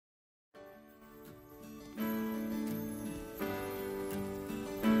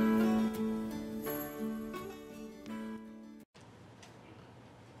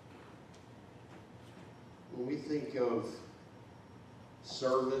think of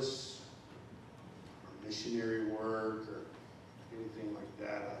service or missionary work or anything like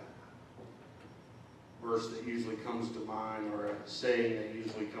that, a verse that usually comes to mind, or a saying that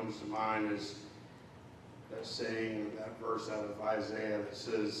usually comes to mind, is that saying, that verse out of Isaiah that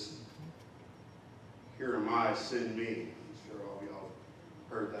says, "Here am I, send me." I'm sure all of y'all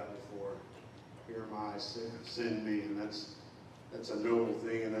have heard that before. Here am I, send me. And that's a noble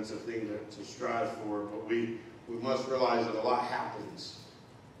thing, and that's a thing to strive for. But we must realize that a lot happens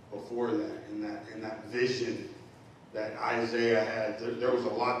before that, in that vision that Isaiah had. There was a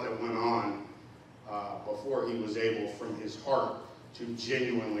lot that went on before he was able, from his heart, to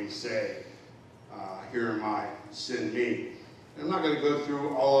genuinely say, "Here am I, send me." And I'm not going to go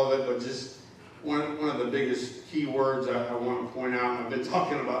through all of it, but just one of the biggest key words I want to point out, and I've been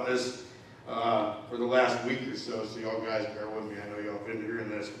talking about this for the last week or so y'all guys bear with me. I know y'all have been hearing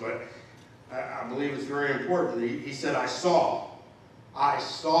this, but I believe it's very important. He said, I saw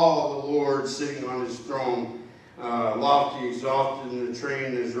the Lord sitting on his throne, lofty, exalted, in the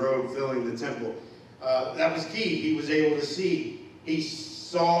train, his robe filling the temple. That was key. He was able to see. He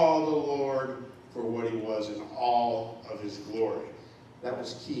saw the Lord for what he was in all of his glory. That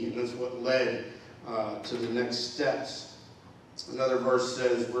was key, and that's what led to the next steps. Another verse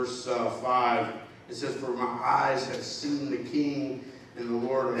says, verse 5, it says, "For my eyes have seen the King and the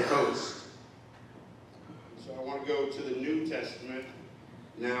Lord of hosts." So I want to go to the New Testament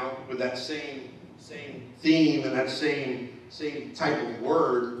now with that same theme and that same type of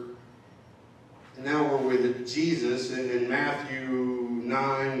word. And now we're with Jesus in Matthew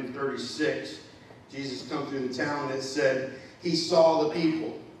 9:36. Jesus come through the town, and it said, he saw the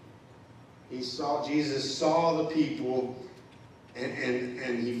people. Jesus saw the people,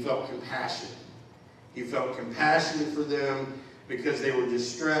 and he felt compassion. He felt compassion for them because they were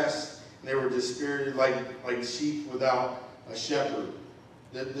distressed. They were dispirited like sheep without a shepherd.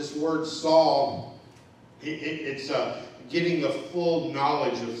 This word saw, it's getting the full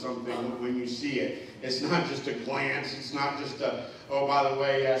knowledge of something when you see it. It's not just a glance. It's not just a, oh, by the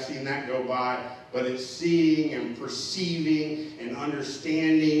way, I've seen that go by. But it's seeing and perceiving and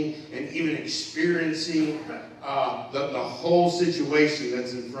understanding and even experiencing the whole situation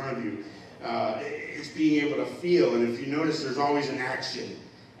that's in front of you. It's being able to feel. And if you notice, there's always an action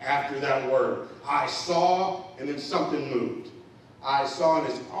after that word. I saw, and then something moved. I saw, and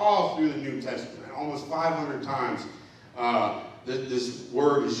it's all through the New Testament. Almost 500 times this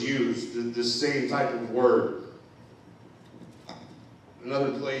word is used, this same type of word.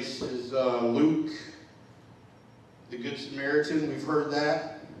 Another place is Luke, the Good Samaritan. We've heard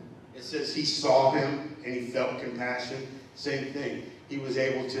that. It says he saw him and he felt compassion. Same thing. He was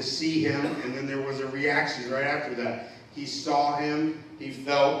able to see him, and then there was a reaction right after that. He saw him. He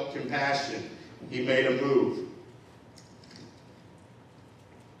felt compassion. He made a move.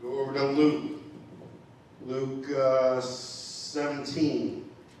 Go over to Luke. Luke 17.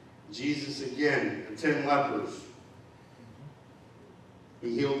 Jesus again, the 10 lepers.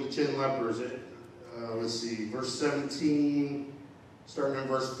 He healed the 10 lepers. Let's see, verse 17, starting in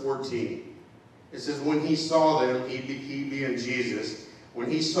verse 14. It says, when he saw them, he being Jesus, when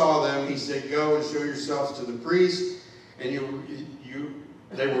he saw them, he said, go and show yourselves to the priest. And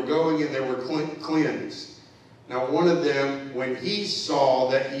they were going, and they were cleansed. Now one of them, when he saw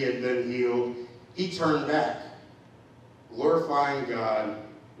that he had been healed, he turned back, glorifying God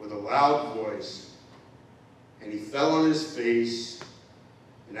with a loud voice. And he fell on his face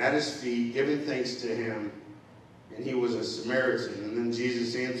and at his feet, giving thanks to him, and he was a Samaritan. And then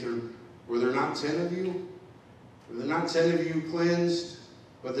Jesus answered, were there not 10 of you? Were there not 10 of you cleansed?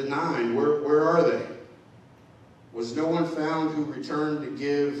 But the 9, where are they? Was no one found who returned to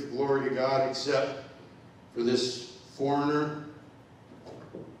give glory to God except for this foreigner?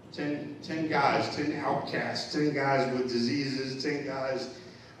 10 guys, 10 outcasts, 10 guys with diseases, 10 guys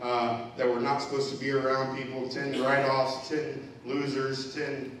that were not supposed to be around people, 10 write-offs, 10 losers,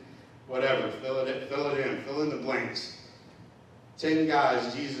 10 whatever, fill in the blanks. 10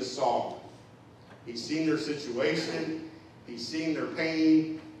 guys Jesus saw. He's seen their situation, he's seen their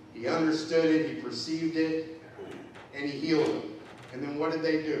pain, he understood it, he perceived it, and he healed them. And then what did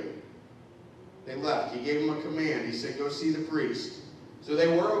they do? They left. He gave them a command. He said, go see the priest. So they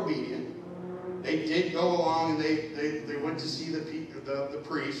were obedient. They did go along, and they went to see the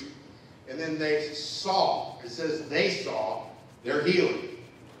priest. And then they saw, it says they saw their healing.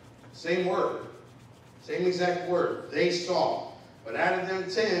 Same word. Same exact word. They saw. But out of them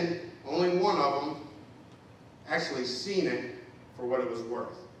 10, only one of them actually seen it for what it was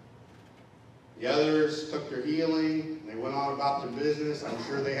worth. The others took their healing. They went on about their business. I'm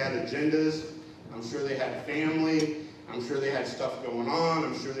sure they had agendas. I'm sure they had family. I'm sure they had stuff going on.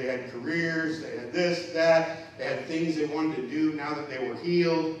 I'm sure they had careers. They had this, that. They had things they wanted to do now that they were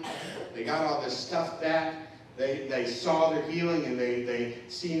healed. They got all this stuff back. They saw their healing, and they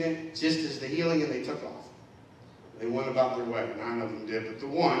seen it just as the healing, and they took off. They went about their way. 9 of them did, but the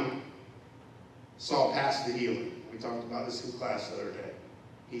one saw past the healing. We talked about this in class the other day.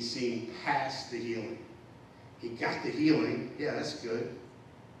 He's seen past the healing. He got the healing. Yeah, that's good.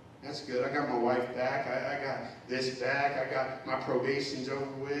 That's good. I got my wife back. I got this back. I got my probation's over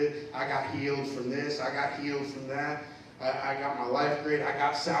with. I got healed from this. I got healed from that. I got my life great. I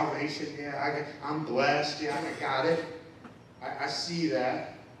got salvation. Yeah, I'm blessed. Yeah, I got it. I see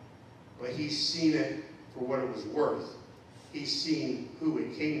that. But he's seen it for what it was worth. He's seen who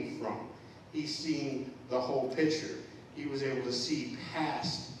it came from. He's seen the whole picture. He was able to see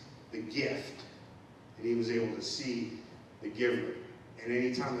past the gift. And he was able to see the giver. And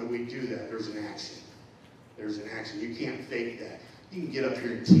anytime that we do that, there's an action. There's an action. You can't fake that. You can get up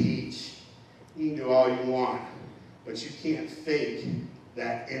here and teach. You can do all you want. But you can't fake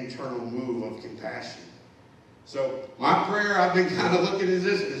that internal move of compassion. So my prayer, I've been kind of looking at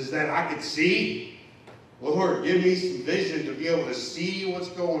this, is that I could see. Lord, give me some vision to be able to see what's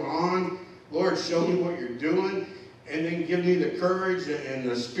going on. Lord, show me what you're doing. And then give me the courage and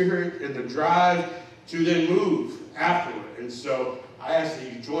the spirit and the drive to then move afterward. And so I ask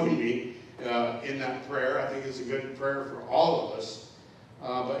that you join me in that prayer. I think it's a good prayer for all of us.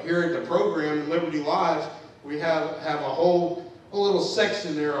 But here at the program in Liberty Lodge, we have a whole little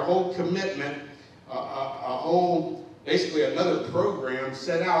section there, a whole commitment, a whole, basically another program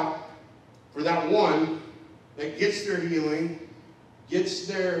set out for that one that gets their healing, gets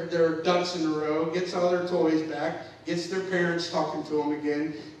their ducks in a row, gets all their toys back, gets their parents talking to them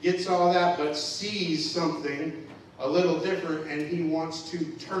again, gets all that, but sees something a little different, and he wants to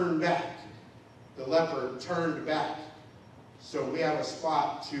turn back. The leper turned back. So we have a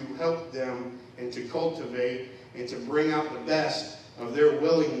spot to help them and to cultivate and to bring out the best of their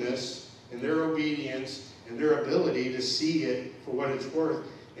willingness and their obedience and their ability to see it for what it's worth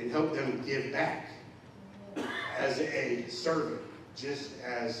and help them give back as a servant, just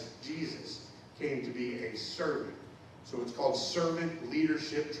as Jesus came to be a servant. So it's called Servant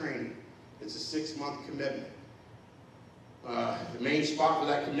Leadership Training. It's a 6-month commitment. The main spot for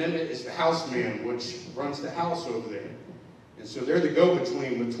that commitment is the house man, which runs the house over there. And so they're the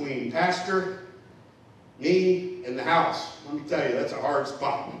go-between between pastor, me, and the house. Let me tell you, that's a hard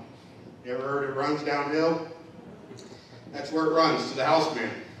spot. You ever heard it runs downhill? That's where it runs, to the house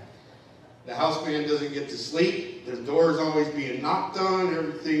man. The house man doesn't get to sleep. The door's always being knocked on.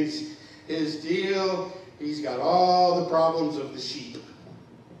 Everything's his deal. He's got all the problems of the sheep.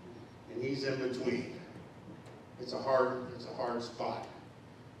 And he's in between. It's a hard spot.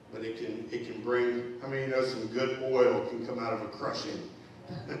 But it can bring, how many know some good oil can come out of a crushing?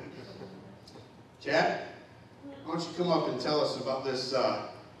 Chad, why don't you come up and tell us about this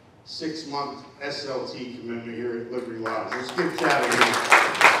 6-month SLT commitment here at Liberty Lodge. Let's give Chad a hand.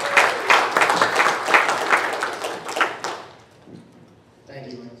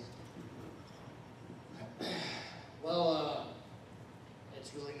 Thank you, Lance. Well,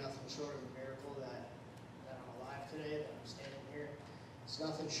 it's really nothing short of a miracle that I'm alive today, that I'm standing here. It's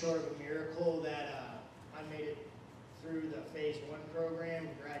nothing short of a miracle that I made it through the Phase 1 program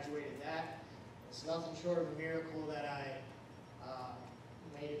and graduated that. It's nothing short of a miracle that I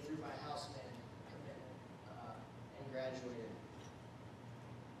made it through my houseman commitment and graduated.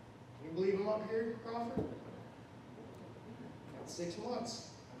 Can you believe I'm up here, Crawford? 6 months.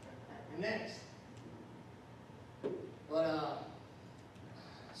 You're next. But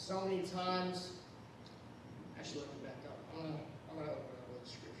so many times, actually let me back up. I'm gonna open up with the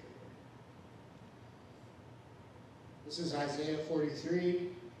scripture here. This is Isaiah 43,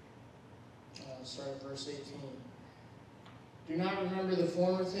 starting verse 18. Do not remember the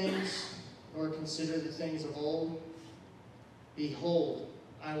former things, nor consider the things of old. Behold,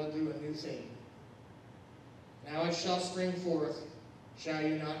 I will do a new thing. Now it shall spring forth, shall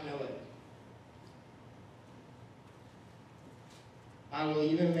you not know it? I will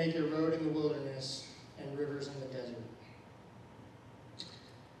even make a road in the wilderness and rivers in the desert.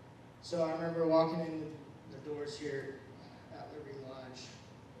 So I remember walking in the doors here at Liberty Lodge,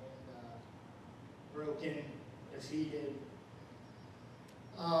 and broken, defeated,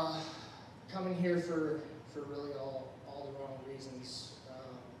 coming here for really all the wrong reasons.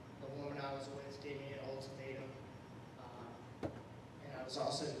 The woman I was with gave me an ultimatum, and I was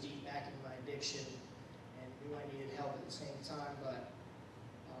also deep back in my addiction and knew I needed help at the same time. But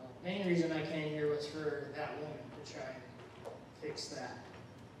the main reason I came here was for that woman, to try and fix that.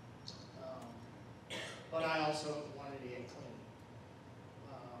 but I also wanted to get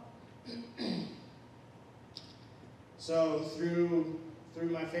clean. So through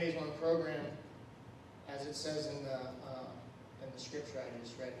my phase 1 program, as it says in the scripture I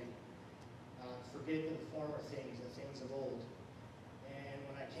just read, forget the former things, the things of old. And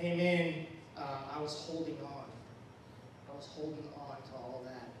when I came in, I was holding on. I was holding on to all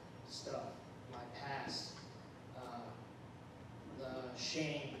that stuff, my past, the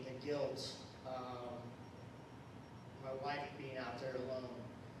shame, the guilt, my wife being out there alone,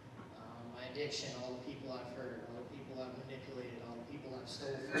 my addiction, all the people I've hurt, all the people I've manipulated, all the people I've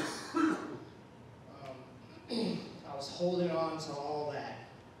stolen from. I was holding on to all that,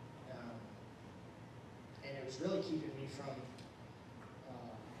 and it was really keeping me from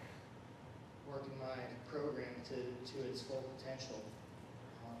working my program to its full potential.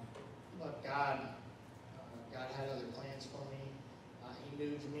 But God had other plans for me. He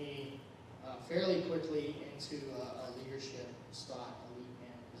moved me fairly quickly into a leadership spot, a lead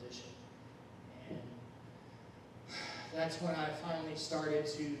man position. And that's when I finally started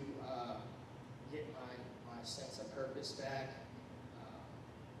to get my sense of purpose back,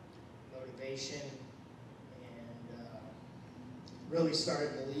 motivation, and really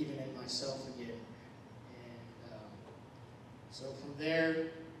started believing in myself again. And so from there,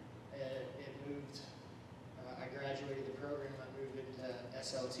 it moved. I graduated the program. I moved into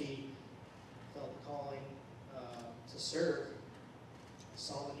SLT. Felt the calling to serve.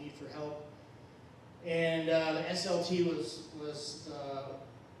 Saw the need for help, and the SLT was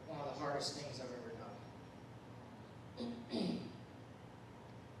one of the hardest things I've ever done.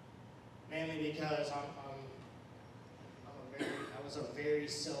 Mainly because I was a very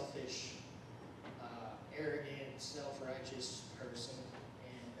selfish, arrogant, self-righteous person,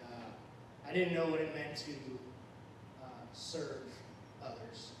 and I didn't know what it meant to serve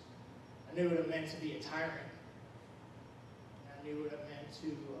others. I knew what it meant to be a tyrant. And I knew what it meant to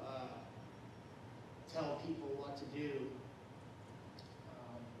tell people what to do.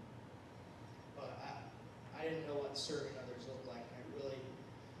 But I didn't know what serving others looked like.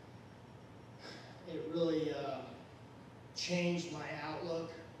 And it really changed my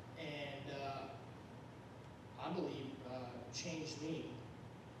outlook, and I believe changed me.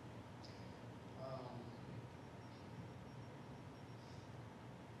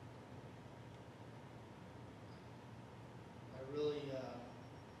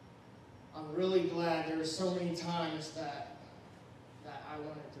 I'm really glad. There were so many times that I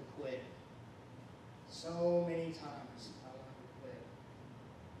wanted to quit. So many times I wanted to quit.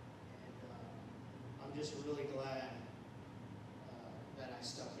 And I'm just really glad that I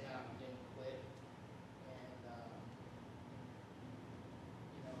stuck it out and didn't quit. And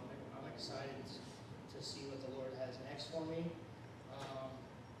I'm excited to see what the Lord has next for me.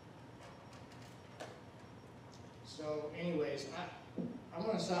 So anyways, I'm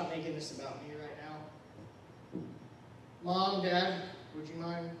going to stop making this about me right now. Mom, Dad, would you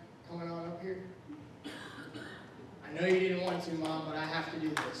mind coming on up here? I know you didn't want to, Mom, but I have to do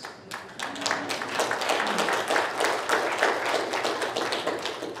this.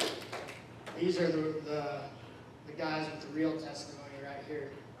 These are the guys with the real testimony right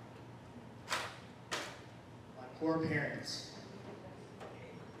here. My poor parents.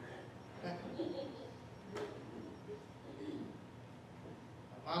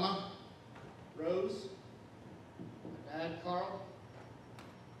 Mama, Rose, my dad, Carl.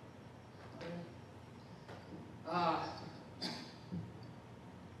 I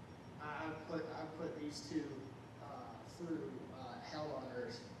put these two through hell on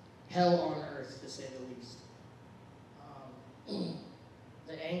earth, to say the least.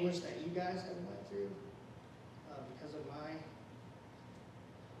 The anguish that you guys have went through because of my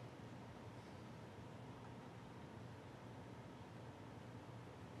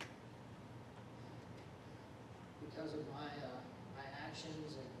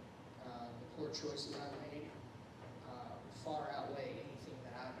actions and the poor choices I've made far outweigh anything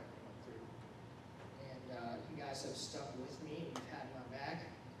that I've ever went through. And you guys have stuck with me, and you've had my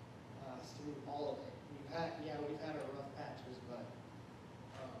back through all of it. We've had our rough patches, but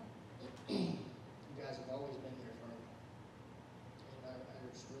you guys have always been there for me. And I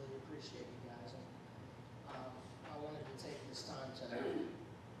just really appreciate you guys. And I wanted to take this time to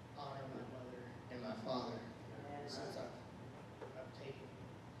honor my mother and my father, since I've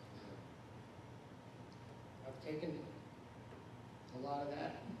taken a lot of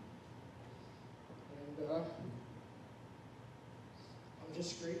that, and I'm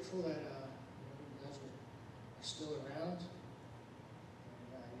just grateful that you guys are still around,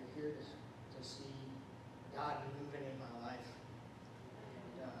 and you're here to see God moving in my life,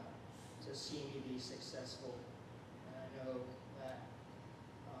 and to to see me be successful. And I know that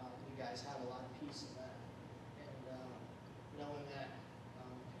you guys have a lot of peace in that. And knowing that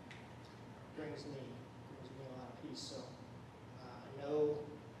brings me a lot of peace. So I know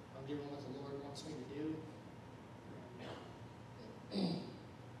I'm doing what the Lord wants me to do. And,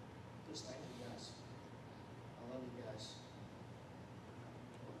 just thank you guys. I love you guys.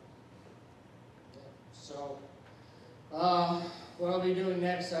 So, what I'll be doing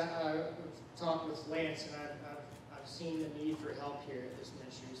next, I've talked with Lance, and I've seen the need for help here at this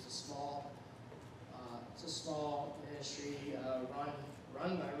ministry. It's a small ministry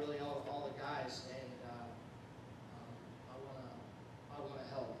run by really all the guys, and I wanna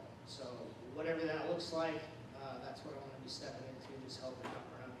help. So whatever that looks like, that's what I'm gonna be stepping into, just helping out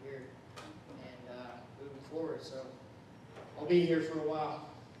around here and moving forward. So I'll be here for a while.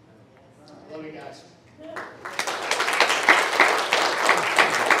 Love you guys.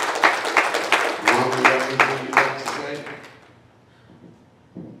 Mom, you got anything you'd like to say?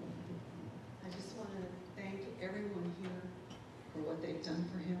 I just want to thank everyone here for what they've done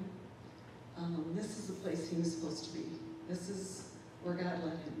for him. This is the place he was supposed to be. This is where God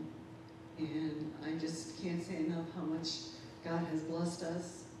led him. And I just can't say enough how much God has blessed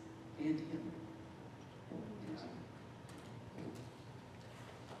us and him.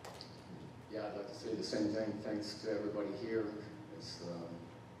 Yeah, I'd like to say the same thing. Thanks to everybody here. It's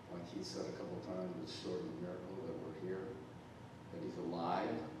like he said a couple of times, it's short of a miracle that we're here, that he's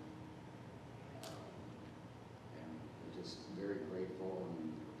alive. And we're just very grateful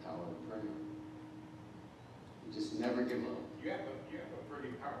and the power of prayer. You just never give up. You have a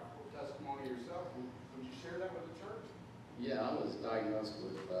pretty powerful testimony yourself. Would you share that with the church? Yeah, I was diagnosed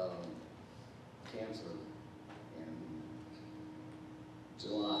with cancer in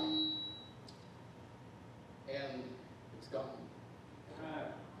July. And it's gone.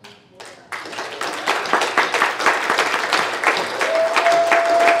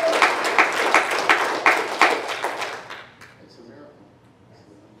 It's a miracle.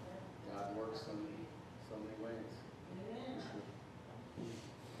 God works in so many ways.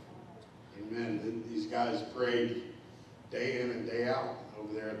 Amen. These guys prayed day in and day out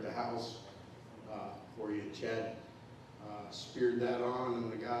over there at the house for you. Chad speared that on,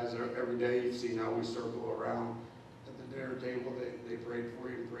 and the guys every day, you've seen how we circle around at the dinner table. They prayed for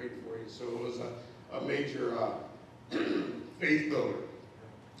you and prayed for you. So it was a major faith builder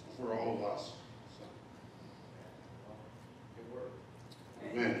for all of us. So, good work.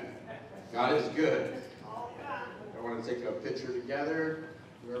 Amen. God is good. I want to take a picture together,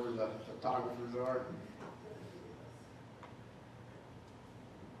 whoever the photographers are.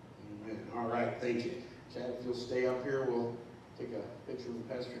 Amen. All right, thank you. Chad, if you'll stay up here, we'll take a picture with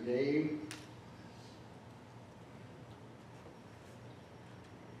Pastor Dave.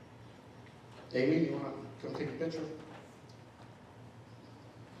 Damien, you want to come take a picture?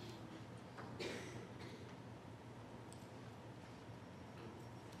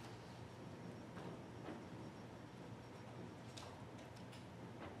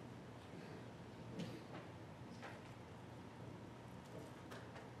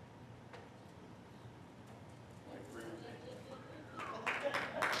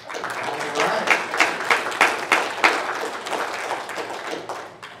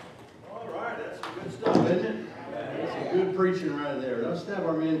 Preaching right there. Let's have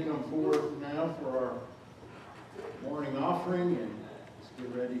our men come forward now for our morning offering, and let's get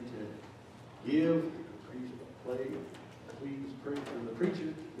ready to give. Please pray for the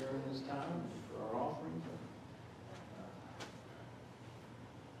preacher during this time for our offering.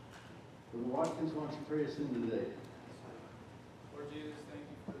 Brother Watkins, why don't you pray us in today? Lord Jesus, thank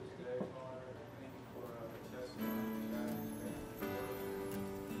you for this day, Father. Thank you for the testimony we got today.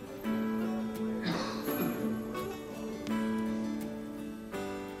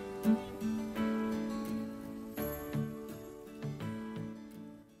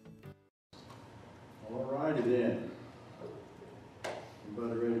 Then,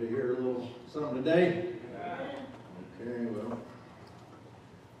 everybody ready to hear a little something today? Okay, well,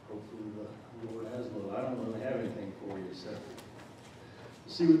 hopefully the Lord has a little. I don't really have anything for you, so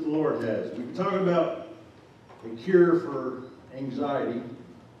let's see what the Lord has. We've been talking about a cure for anxiety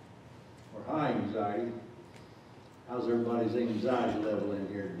or high anxiety. How's everybody's anxiety level in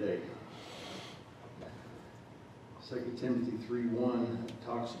here today? 2 Timothy 3:1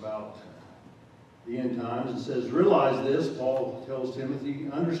 talks about the end times. It says, realize this, Paul tells Timothy,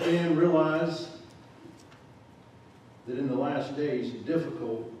 understand, realize that in the last days,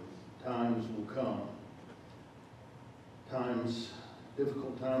 difficult times will come.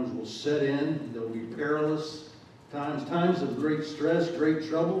 Difficult times will set in. There will be perilous times of great stress, great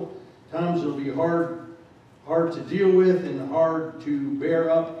trouble, Times will be hard to deal with and hard to bear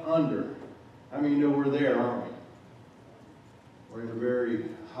up under. I mean, you know we're there, aren't we? We're in a very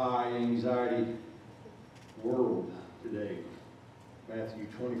high anxiety world today. Matthew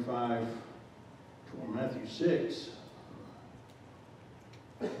 6,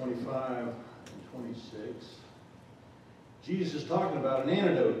 25 and 26. Jesus is talking about an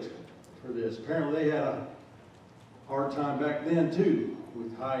antidote for this. Apparently they had a hard time back then too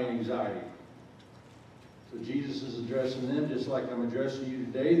with high anxiety. So Jesus is addressing them just like I'm addressing you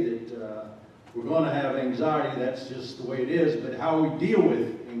today, that we're going to have anxiety. That's just the way it is. But how we deal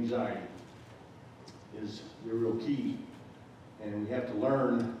with anxiety is the real key. And we have to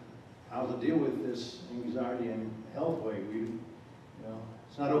learn how to deal with this anxiety in a healthy way.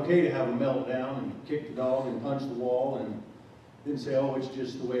 It's not okay to have a meltdown and kick the dog and punch the wall and then say, oh, it's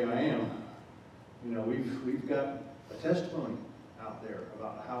just the way I am. We've got a testimony out there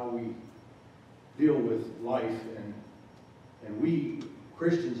about how we deal with life, and we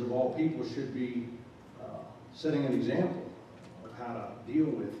Christians of all people should be setting an example of how to deal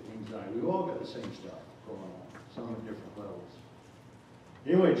with anxiety. We've all got the same stuff going on, some at different levels.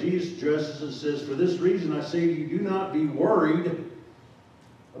 Anyway, Jesus addresses and says, for this reason I say to you, do not be worried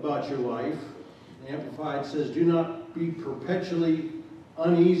about your life. The Amplified says, do not be perpetually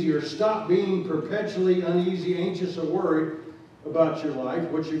uneasy, or stop being perpetually uneasy, anxious, or worried about your life,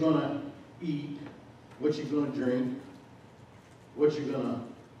 what you're going to eat, what you're going to drink, what you're going to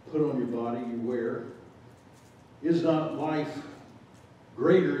put on your body, you wear. Is not life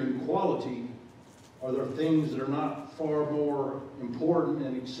greater in quality? Are there things that are not far more important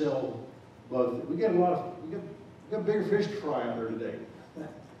and excel above? We got bigger fish to fry out there today.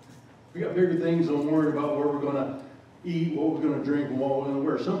 We got bigger things than worry about where we're going to eat, what we're going to drink, and what we're going to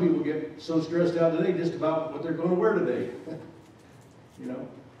wear. Some people get so stressed out today just about what they're going to wear today.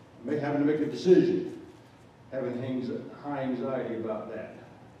 Having to make a decision, having high anxiety about that.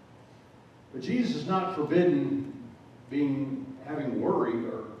 But Jesus is not forbidden having worry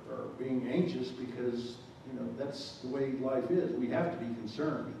or being anxious, because that's the way life is. We have to be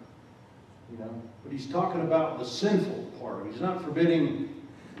concerned. But he's talking about the sinful part of it. He's not forbidding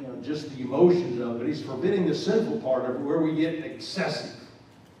just the emotions of it, but he's forbidding the sinful part of it, where we get excessive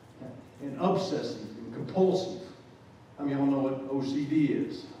and obsessive and compulsive. I mean, I don't know what OCD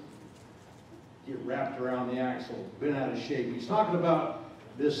is. Get wrapped around the axle, bent out of shape. He's talking about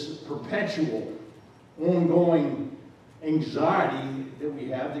this perpetual, ongoing anxiety that we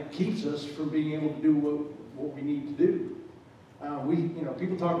have that keeps us from being able to do what we need to do.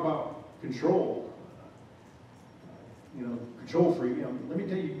 People talk about control. Control freak. Let me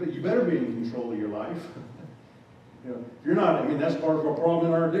tell you, but you better be in control of your life. If you're not, that's part of our problem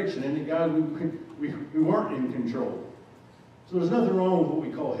in our addiction. And guys, we weren't in control. So there's nothing wrong with what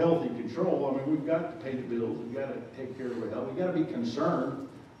we call healthy control. We've got to pay the bills. We've got to take care of our health. We've got to be concerned.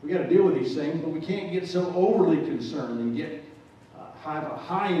 We've got to deal with these things, but we can't get so overly concerned and have a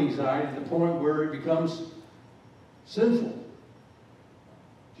high anxiety to the point where it becomes sinful.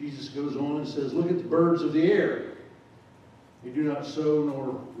 Jesus goes on and says, look at the birds of the air. They do not sow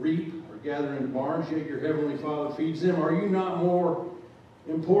nor reap or gather into barns, yet your heavenly Father feeds them. Are you not more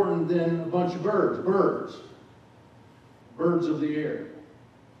important than a bunch of birds? Birds of the air.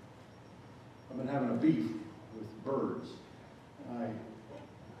 I've been having a beef with birds. I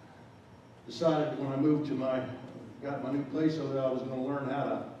decided when I got my new place over there, I was going to learn how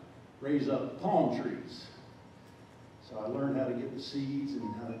to raise up palm trees. So I learned how to get the seeds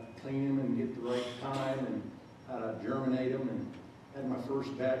and how to clean them and get the right time and how to germinate them, and had my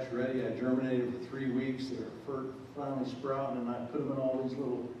first batch ready. I germinated for 3 weeks. They were finally sprouting, and I put them in all these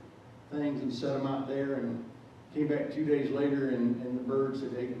little things and set them out there, and came back 2 days later, and the birds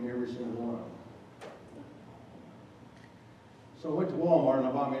had eaten every single one of them. So I went to Walmart and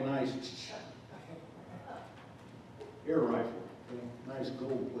I bought me a nice air rifle, nice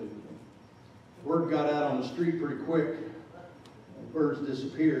gold-plated one. Word got out on the street pretty quick. The birds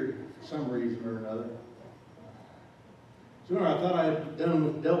disappeared for some reason or another. So anyway, I thought I had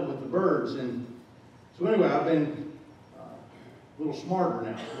dealt with the birds, and so anyway, I've been a little smarter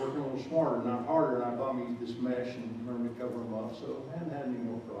now, working a little smarter, not harder, and I bought me this mesh and learned to cover them up, so I haven't had any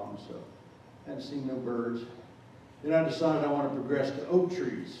more problems, so I hadn't seen no birds. Then I decided I want to progress to oak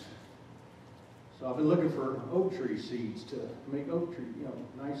trees. So I've been looking for oak tree seeds to make oak tree,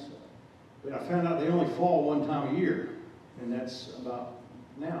 nice. But I found out they only fall one time a year, and that's about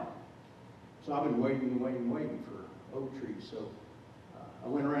now. So I've been waiting for oak trees. So I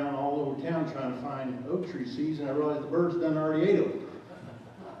went around all over town trying to find oak tree seeds, and I realized the birds done already ate them.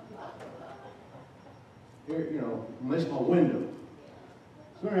 Here, missed my window.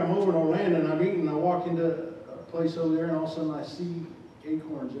 So anyway, I'm over in Orlando and I'm eating, and I walk into a place over there, and all of a sudden I see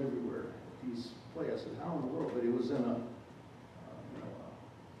acorns everywhere. These places. I said, how in the world? But it was in a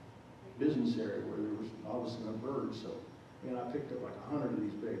business area where there was obviously no birds. So, I picked up like 100 of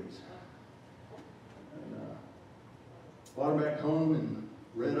these babies. And brought them back home and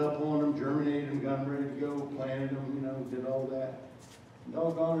read up on them, germinated them, got them ready to go, planted them, did all that.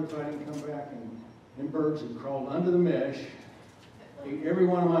 Doggone if I didn't come back, and them birds had crawled under the mesh, ate every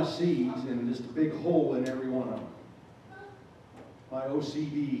one of my seeds, and just a big hole in every one of them. My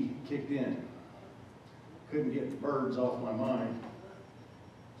OCD kicked in. Couldn't get birds off my mind.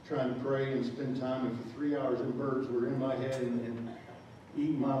 Trying to pray and spend time, and for 3 hours, them birds were in my head and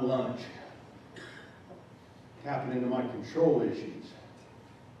eating my lunch, tapping into my control issues.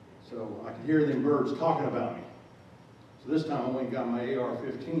 So I could hear them birds talking about me. So this time I went and got my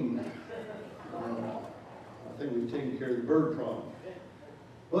AR-15. I think we've taken care of the bird problem.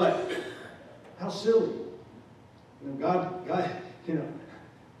 But how silly. God,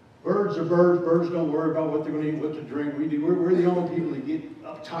 birds are birds. Birds don't worry about what they're going to eat, what to drink. We do. We're the only people that get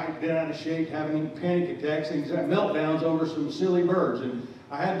uptight, bent out of shape, having panic attacks, meltdowns over some silly birds. And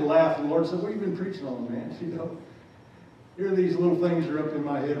I had to laugh, and the Lord said, what have you been preaching on, man? Here these little things are up in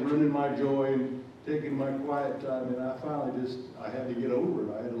my head, ruining my joy and taking my quiet time. And I finally I had to get over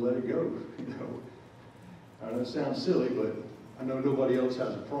it. I had to let it go, I know it sounds silly, but I know nobody else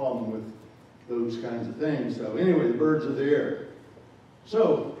has a problem with those kinds of things. So anyway, the birds are there.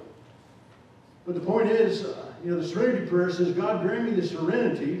 So, but the point is, the serenity prayer says, God grant me the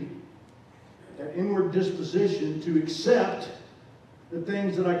serenity, that inward disposition to accept the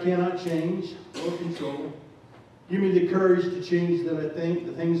things that I cannot change or control. Give me the courage to change that I think,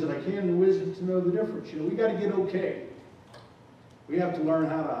 the things that I can, the wisdom to know the difference. We got to get okay. We have to learn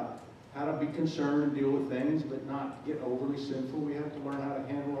how to be concerned and deal with things, but not get overly sinful. We have to learn how to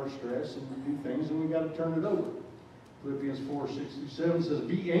handle our stress and do things, and we got to turn it over. Philippians 4:6-7 says,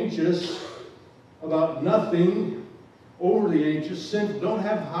 be anxious about nothing, overly anxious, sinful. Don't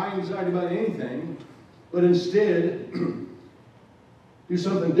have high anxiety about anything, but instead do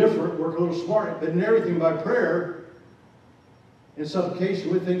something different, work a little smart, but in everything by prayer and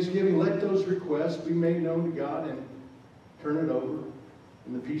supplication with thanksgiving, let those requests be made known to God, and turn it over.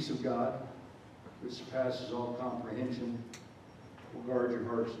 And the peace of God, which surpasses all comprehension, will guard your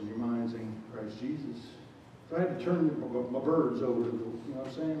hearts and your minds in Christ Jesus. So I had to turn my birds over to the,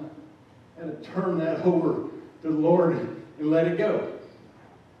 I had to turn that over to the Lord and let it go.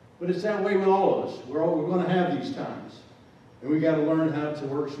 But it's that way with all of us. We're going to have these times. And we got to learn how to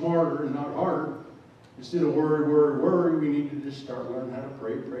work smarter and not harder. Instead of worry, we need to just start learning how to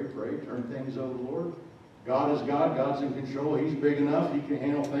pray, turn things over to the Lord. God is God. God's in control. He's big enough. He can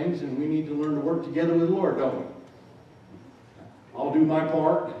handle things, and we need to learn to work together with the Lord, don't we? I'll do my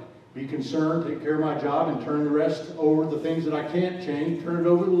part, be concerned, take care of my job, and turn the rest over, the things that I can't change, turn it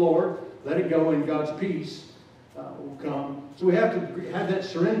over to the Lord, let it go, and God's peace will come. So we have to have that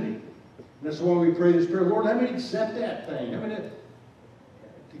serenity. And that's why we pray this prayer, Lord, let me accept that thing.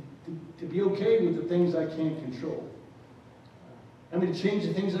 To be okay with the things I can't control. Let me change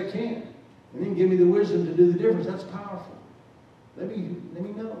the things I can. And then give me the wisdom to do the difference. That's powerful. Let me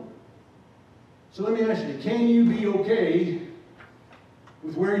know. So let me ask you, can you be okay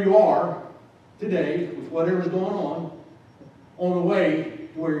with where you are today, with whatever's going on the way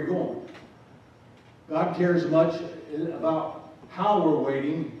to where you're going? God cares much about how we're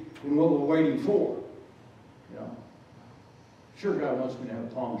waiting and what we're waiting for. Sure, God wants me to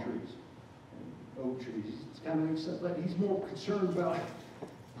have palm trees and oak trees. It's kind of makes sense, but He's more concerned about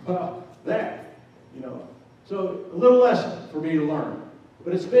that, So a little lesson for me to learn.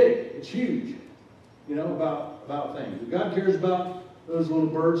 But it's big, it's huge, about things. If God cares about those little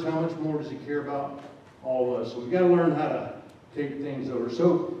birds, how much more does He care about all of us? So we've got to learn how to take things over.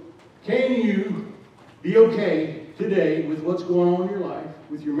 So can you be okay today with what's going on in your life,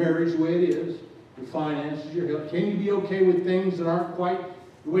 with your marriage the way it is, your finances, your health? Can you be okay with things that aren't quite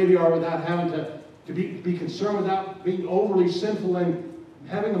the way they are without having to be concerned, without being overly sinful and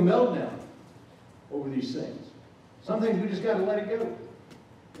having a meltdown over these things? Some things we just got to let it go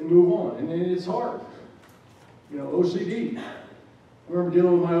and move on. And it's hard. OCD. I remember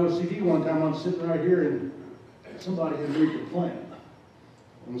dealing with my OCD one time. I'm sitting right here and somebody had moved a plant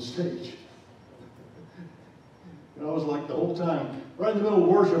on the stage. And I was like the whole time, right in the middle of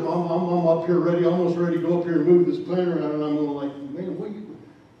worship, I'm up here almost ready to go up here and move this plant around, and I'm going like, man, what you?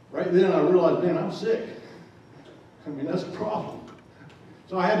 Right then I realized, man, I'm sick. That's a problem.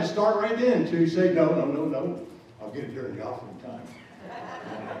 So I had to start right then to say, no. I'll get it during the offering time.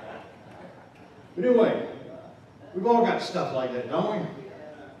 But anyway, we've all got stuff like that, don't we?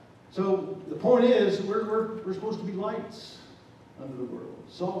 So the point is, we're supposed to be lights unto the world,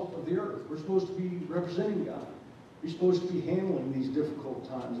 salt of the earth. We're supposed to be representing God. We're supposed to be handling these difficult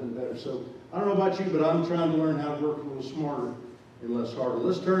times and better. So I don't know about you, but I'm trying to learn how to work a little smarter and less harder.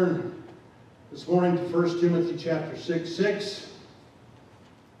 Let's turn this morning to 1 Timothy chapter 6:6.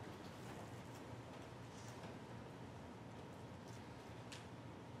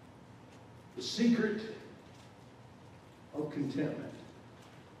 The secret of contentment.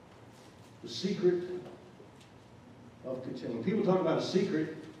 The secret of contentment. When people talk about a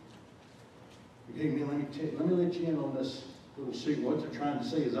secret, okay, let me let you in on this little secret. What they're trying to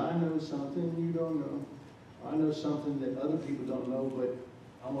say is, I know something you don't know. I know something that other people don't know, but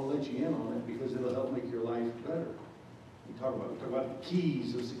I'm going to let you in on it because it'll help make your life better. We talk about the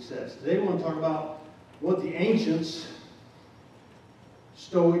keys of success. Today we want to talk about what the ancients,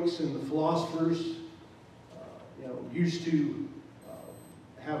 Stoics and the philosophers, used to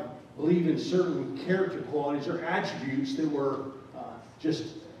believe in certain character qualities or attributes that were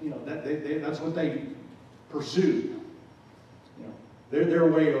that's what they pursued.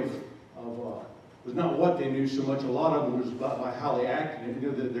 Their way of was not what they knew so much. A lot of them was by how they acted,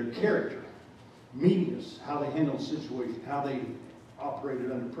 their character, meekness, how they handled situations, how they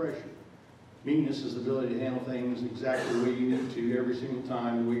operated under pressure. Meekness is the ability to handle things exactly the way you need to every single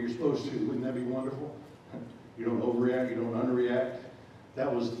time, the way you're supposed to. Wouldn't that be wonderful? You don't overreact, you don't underreact.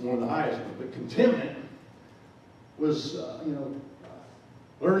 That was one of the highest ones. But contentment was,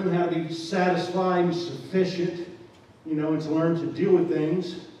 learning how to be satisfied and sufficient, and to learn to deal with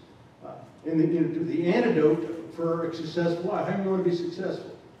things. And the antidote for a successful life. How do you want to be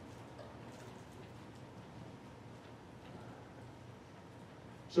successful?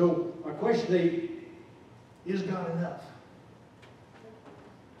 So my question today, is God enough?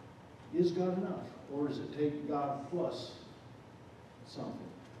 Is God enough? Or does it take God plus something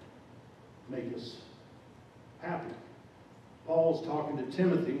to make us happy? Paul's talking to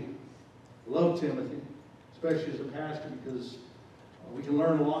Timothy. Love Timothy, especially as a pastor, because we can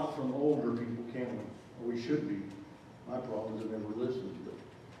learn a lot from older people, can't we? Or we should be. My problem is I never listened.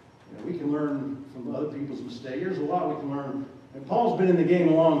 But we can learn from other people's mistakes. There's a lot we can learn. And Paul's been in the game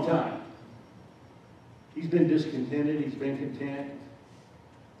a long time. He's been discontented. He's been content.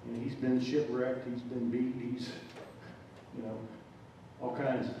 He's been shipwrecked. He's been beat. He's, all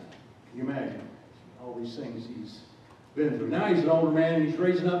kinds. Can you imagine all these things he's been through? Now he's an older man, and he's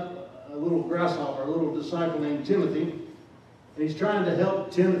raising up a little grasshopper, a little disciple named Timothy. And he's trying to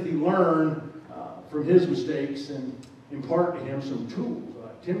help Timothy learn from his mistakes and impart to him some tools.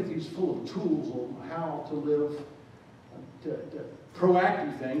 Timothy's full of tools on how to live to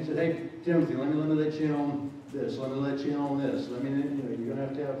proactive things. That, hey, Timothy, let me let you in on this. Let me let you in on this. You're going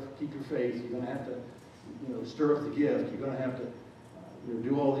to have to keep your faith. You're going to have to, stir up the gift. You're going to have to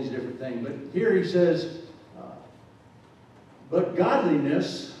do all these different things. But here he says, but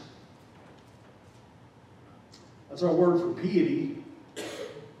godliness, that's our word for piety.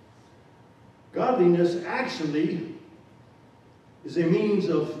 Godliness actually is a means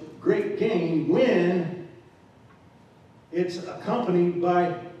of great gain when it's accompanied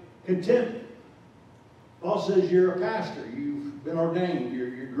by contentment. Paul says you're a pastor. You've been ordained.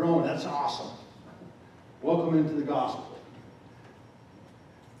 You're growing. That's awesome. Welcome into the gospel.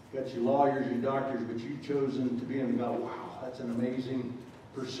 You've got your lawyers, your doctors, but you've chosen to be in the gospel. Wow, that's an amazing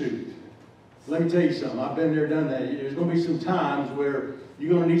pursuit. Let me tell you something. I've been there, done that. There's going to be some times where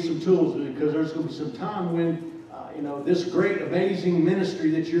you're going to need some tools, because there's going to be some time when, this great, amazing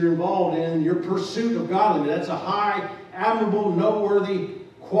ministry that you're involved in, your pursuit of godliness, that's a high, admirable, noteworthy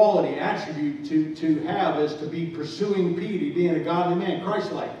quality, attribute to have, is to be pursuing piety, being a godly man,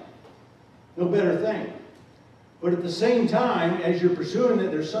 Christ-like. No better thing. But at the same time, as you're pursuing it,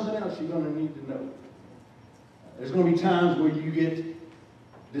 there's something else you're going to need to know. There's going to be times where you get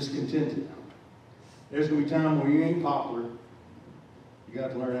discontented. There's going to be times where you ain't popular. You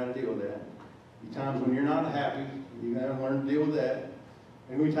got to learn how to deal with that. There'll be times when you're not happy. You're going to have to learn to deal with that.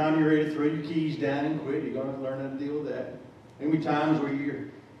 Every time you're ready to throw your keys down and quit, you're going to have to learn how to deal with that. There'll be times where your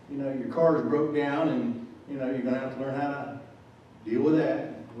car's broke down, and you're going to have to learn how to deal with that.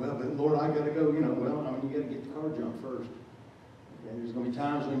 Well, but Lord, I got to go. You got to get the car jumped first. And there's going to be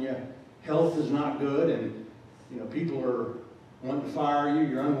times when your health is not good, and people are wanting to fire you.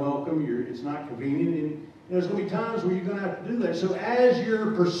 You're unwelcome. It's not convenient. And there's going to be times where you're going to have to do that. So as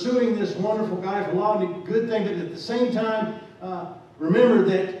you're pursuing this wonderful guy for a lot of good things, but at the same time, remember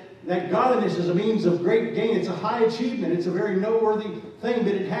that godliness is a means of great gain. It's a high achievement. It's a very noteworthy thing,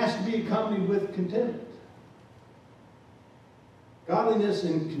 but it has to be accompanied with contentment. Godliness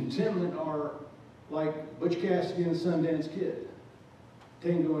and contentment are like Butch Cassidy and the Sundance Kid.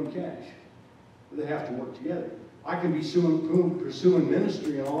 tango and cash. They have to work together. I can be pursuing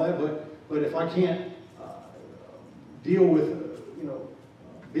ministry and all that, but if I can't deal with,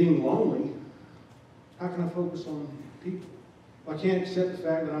 being lonely, how can I focus on people? If I can't accept the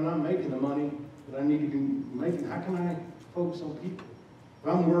fact that I'm not making the money that I need to be making, how can I focus on people? If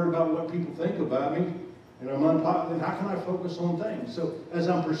I'm worried about what people think about me, and I'm unpopular, then how can I focus on things? So as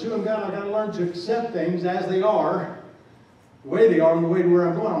I'm pursuing God, I've got to learn to accept things as they are, the way they are, and the way to where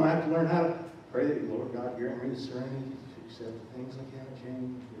I'm going. I'm going to have to learn how to pray that, Lord God, grant me the serenity to accept the things I cannot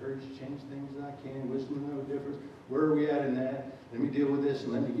change, the urge to change things that I can, wisdom to know the difference. Where are we at in that? Let me deal with this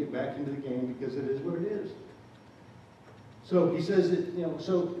and let me get back into the game because it is what it is. So he says that,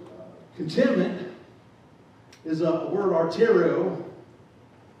 contentment is a word, arterio.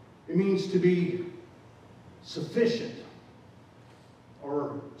 It means to be sufficient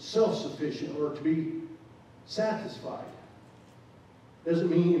or self-sufficient or to be satisfied.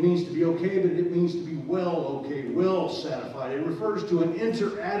 Doesn't mean it means to be okay, but it means to be well okay, well satisfied. It refers to an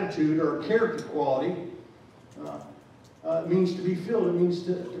inner attitude or a character quality. It means to be filled. It means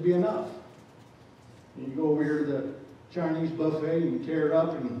to be enough. And you go over here to the Chinese buffet and you tear it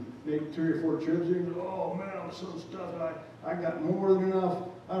up and make 3 or 4 trips and you go, oh man, I'm so stuffed. I got more than enough.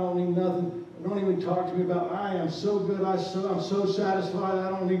 I don't need nothing. Don't even talk to me about, I am so good. I'm so satisfied. I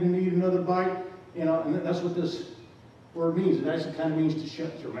don't even need another bite. And that's what this word means. It actually kind of means to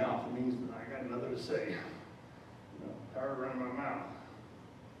shut your mouth. It means that I got nothing to say. Tired of running my mouth.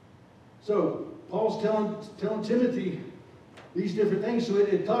 So Paul's telling Timothy these different things. So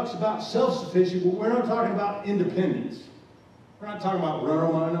it talks about self-sufficiency, but we're not talking about independence. We're not talking about run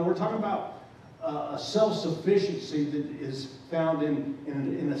on my own. We're talking about a self-sufficiency that is found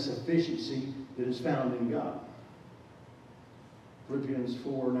in a sufficiency that is found in God. Philippians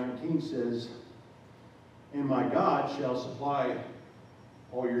 4:19 says, and my God shall supply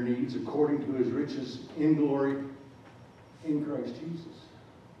all your needs according to his riches in glory in Christ Jesus.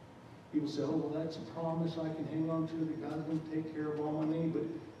 People say, oh, well, that's a promise I can hang on to, that God's going to take care of all my needs.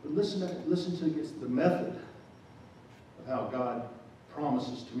 But listen to the method of how God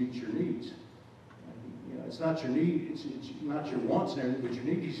promises to meet your needs. It's not your need, it's not your wants and everything, but your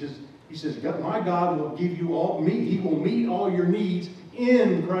need. He says, my God will give you he will meet all your needs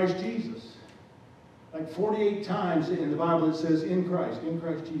in Christ Jesus. Like 48 times in the Bible it says in Christ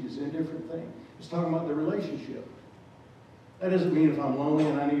Jesus, in a different thing. It's talking about the relationship. That doesn't mean if I'm lonely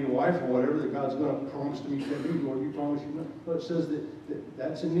and I need a wife or whatever, that God's going to promise to meet that need, or you promise you. But it says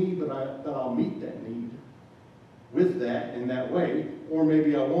that's a need, but I'll meet that need with that in that way. Or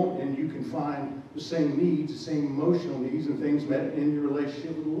maybe I won't, and you can find the same needs, the same emotional needs and things met in your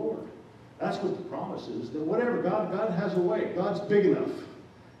relationship with the Lord. That's what the promise is, that whatever, God has a way. God's big enough.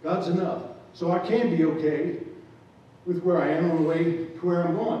 God's enough. So I can be okay with where I am on the way to where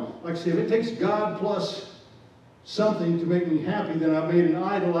I'm going. Like I say, if it takes God plus something to make me happy, then I've made an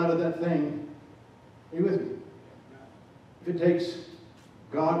idol out of that thing. Are you with me? If it takes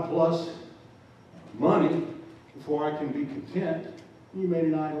God plus money before I can be content, you made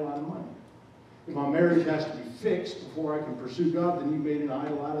an idol out of money. If my marriage has to be fixed before I can pursue God, then you made an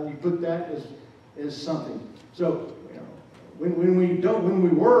idol out of it. You put that as something. So when we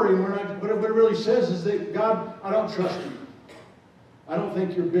worry, and we're not, what it really says is that God, I don't trust you. I don't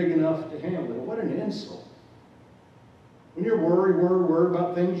think you're big enough to handle it. What an insult. When you're worried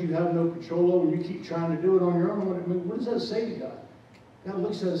about things you have no control over, and you keep trying to do it on your own, what does that say to God? God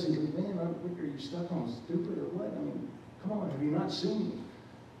looks at us and goes, man, are you stuck on stupid or what? I mean, come on, have you not seen me?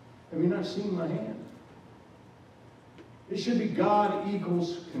 Have you not seen my hand? It should be God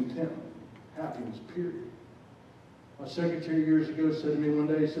equals contentment, happiness, period. My secretary years ago said to me one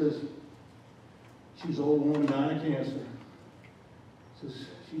day, he says, she's an old woman dying of cancer. Says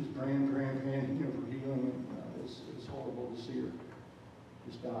she was praying, for healing. And, it's horrible to see her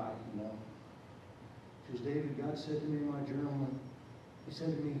just die, She says, David, God said to me in my journal, he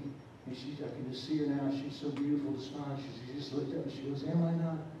said to me, and I can just see her now, she's so beautiful to smile. She just looked up and she goes, am I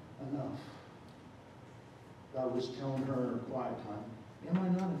not enough? God was telling her in her quiet time, am I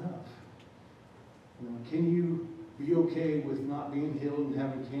not enough? Can you be okay with not being healed and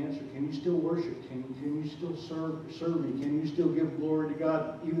having cancer? Can you still worship? Can you still serve me? Can you still give glory to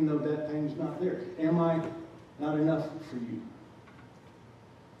God even though that thing's not there? Am I not enough for you?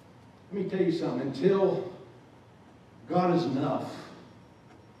 Let me tell you something. Until God is enough,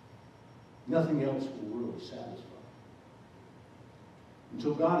 nothing else will really satisfy.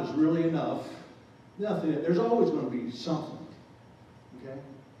 Until God is really enough, there's always going to be something. Okay?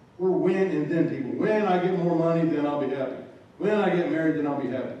 We're when and then people. When I get more money, then I'll be happy. When I get married, then I'll be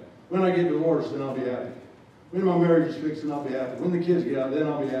happy. When I get divorced, then I'll be happy. When my marriage is fixed, then I'll be happy. When the kids get out, then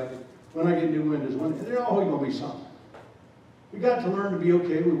I'll be happy. When I get new windows, and they're always going to be something. We got to learn to be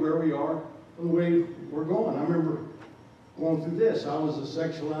okay with where we are and the way we're going. I remember going through this. I was a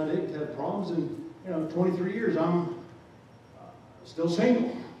sexual addict, had problems, and 23 years, I'm still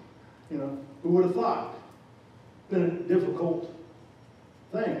single. Who would have thought? It's been a difficult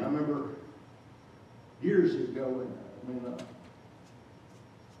thing. I remember years ago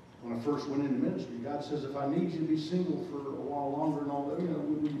when I first went into ministry, God says, if I need you to be single for a while longer and all that,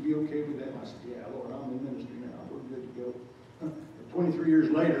 would you be okay with that? And I said, yeah, Lord, I'm in ministry now. We're good to go. 23 years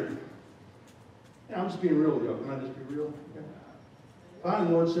later, I'm just being real with you. Can I just be real? Yeah. Finally,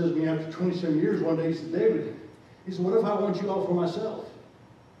 the Lord says to me after 27 years, one day, he said, David, he said, what if I want you all for myself?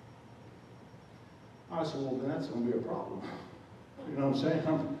 I said, well, then that's going to be a problem. You know what I'm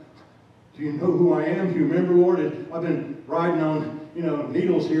saying? Do you know who I am? Do you remember, Lord? I've been riding on,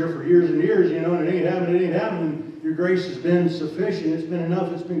 needles here for years and years, and it ain't happening. Your grace has been sufficient. It's been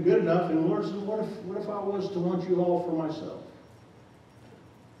enough. It's been good enough. And the Lord says, what if I was to want you all for myself?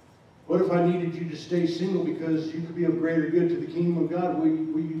 What if I needed you to stay single because you could be of greater good to the kingdom of God? Will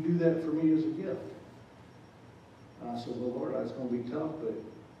you do that for me as a gift? And I said, well, Lord, that's going to be tough, but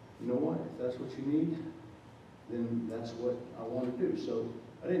you know what? If that's what you need, then that's what I want to do. So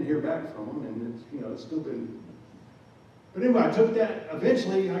I didn't hear back from him, and it's still been. But anyway, I took that.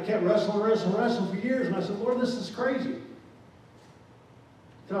 Eventually, I kept wrestling for years, and I said, Lord, this is crazy.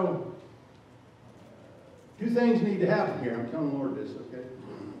 So, two things need to happen here. I'm telling the Lord this, okay?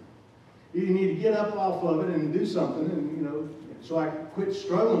 You need to get up off of it and do something, and so I quit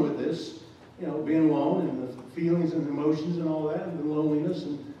struggling with this, being alone and the feelings and emotions and all that, and the loneliness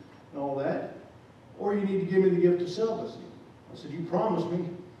and all that. Or you need to give me the gift of celibacy. I said, you promised me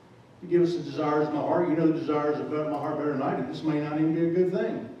to give us the desires of my heart. You know the desires of my heart better than I do. This may not even be a good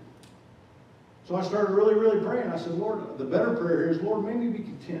thing. So I started really, really praying. I said, Lord, the better prayer is, Lord, make me be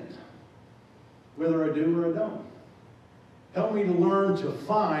content, whether I do or I don't. Help me to learn to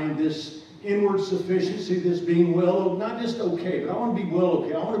find this inward sufficiency, this being well, not just okay, but I want to be well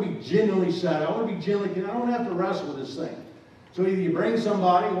okay. I want to be genuinely sad. I want to be genuinely, I don't have to wrestle with this thing. So either you bring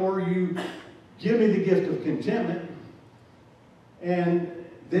somebody or you give me the gift of contentment. And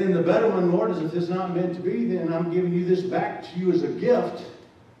then the better one, Lord, is if it's not meant to be, then I'm giving you this back to you as a gift.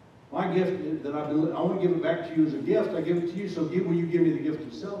 My gift that I want to give it back to you as a gift. I give it to you, so will you give me the gift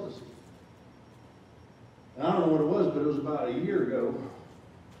of celibacy? And I don't know what it was, but it was about a year ago.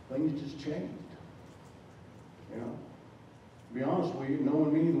 Things just changed. To be honest with you,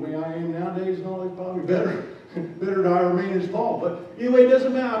 knowing me the way I am nowadays and all, it's probably better that I remain as Paul. But anyway, it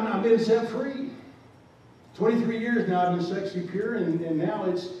doesn't matter. I've been set free. 23 years now I've been sexually pure, and now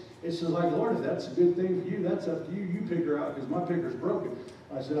it's just like, Lord, if that's a good thing for you, that's up to you. You pick her out, because my picker's broken.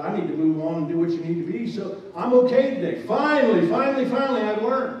 I said, I need to move on and do what you need to be. So I'm okay today. Finally, I've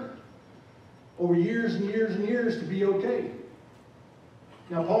learned over years and years and years to be okay.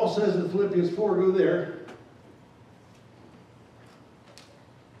 Now, Paul says in Philippians 4, go there.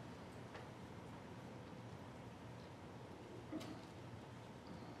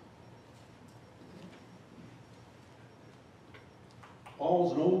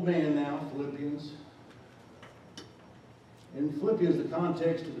 Paul's an old man now, Philippians. In Philippians, the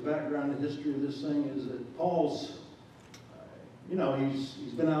context of the background and history of this thing is that Paul's,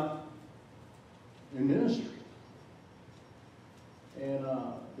 he's been out in ministry. And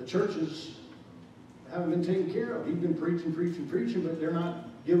the churches haven't been taken care of. He's been preaching, but they're not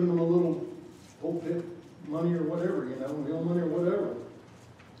giving them a little pulpit money or whatever, meal money or whatever.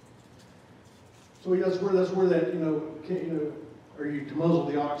 So that's where that, or you to muzzle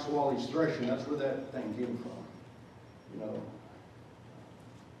the ox while he's threshing, that's where that thing came from.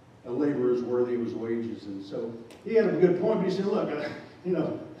 A laborer is worthy of his wages. And so he had a good point, but he said, look,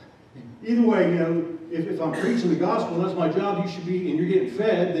 either way, if I'm preaching the gospel and that's my job, you should be, and you're getting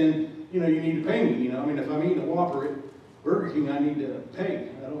fed, then, you need to pay me. If I'm eating a Whopper at Burger King, I need to pay.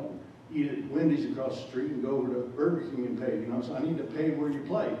 I don't eat at Wendy's across the street and go over to Burger King and pay, So I need to pay where you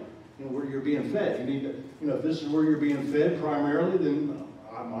play, where you're being fed. You need to, if this is where you're being fed primarily, then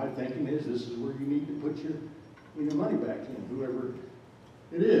my thinking is this is where you need to put your money back in, whoever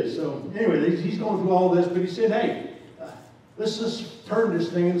it is. So anyway, he's going through all this, but he said, hey, let's just turn this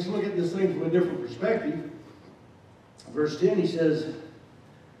thing and let's look at this thing from a different perspective. Verse 10, he says,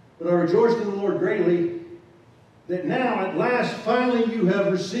 but I rejoiced in the Lord greatly that now at last finally you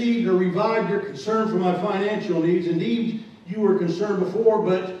have received or revived your concern for my financial needs. Indeed, you were concerned before,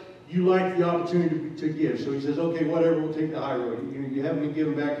 but you lacked the opportunity to give. So he says, okay, whatever, we'll take the high road. You haven't been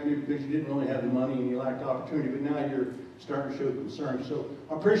given back to me because you didn't really have the money and you lacked the opportunity, but now you're starting to show concern. So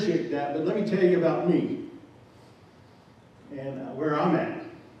I appreciate that, but let me tell you about me. and where I'm at.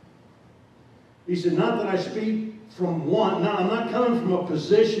 He said, not that I speak from one, I'm not coming from a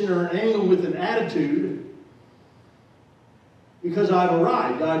position or an angle with an attitude, because I've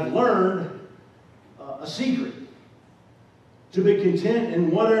arrived. I've learned a secret to be content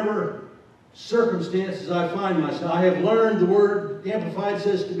in whatever circumstances I find myself. I have learned, the word Amplified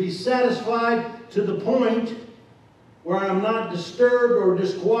says, to be satisfied to the point where I'm not disturbed or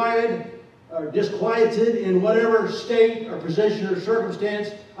disquieted in whatever state or position or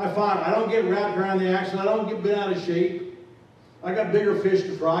circumstance I find. I don't get wrapped around the axle. I don't get bent out of shape. I got bigger fish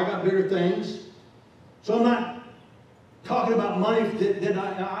to fry. I got bigger things. So I'm not talking about money that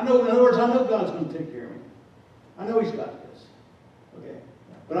I know. In other words, I know God's going to take care of me. I know He's got this. Okay.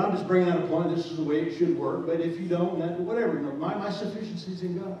 But I'm just bringing out a point. This is the way it should work. But if you don't, whatever. You know, my sufficiency is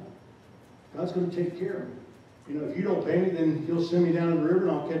in God. God's going to take care of me. You know, if you don't pay me, then He'll send me down to the river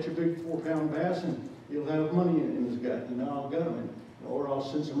and I'll catch a big 4-pound bass and He'll have money in his gut. You know, I'll gut him. Or I'll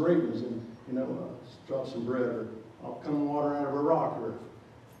send some ravens and, you know, drop some bread, or I'll come water out of a rock, or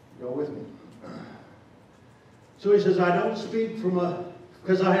go with me. So he says, I don't speak from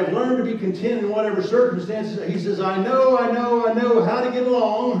because I have learned to be content in whatever circumstances. He says, I know how to get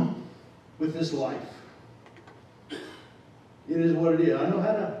along with this life. It is what it is. I know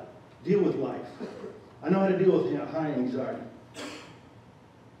how to deal with life. I know how to deal with high anxiety.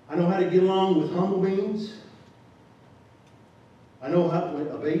 I know how to get along with humble beings. I know how,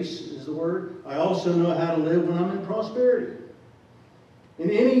 abase is the word. I also know how to live when I'm in prosperity. In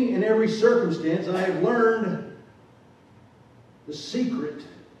any and every circumstance, I have learned the secret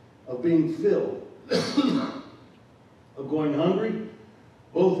of being filled, of going hungry,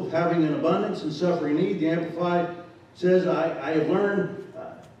 both of having an abundance and suffering need. The Amplified says, I have learned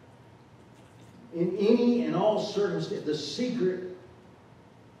in any and all circumstances the secret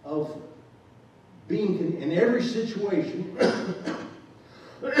of being in every situation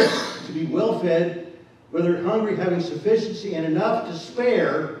to be well fed, whether hungry, having sufficiency and enough to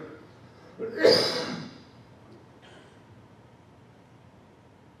spare,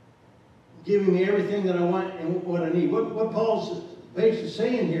 giving me everything that I want and what I need. What Paul's basically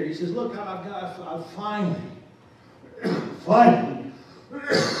saying here, he says, look, I've finally,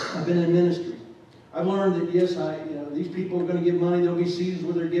 I've been in ministry. I've learned that, yes, these people are going to give money. There'll be seasons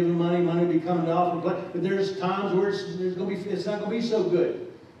where they're giving money. Money will be coming off. But there's times where it's not going to be so good.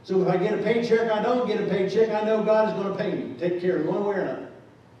 So if I get a paycheck, I don't get a paycheck, I know God is going to pay me, take care of me one way or another.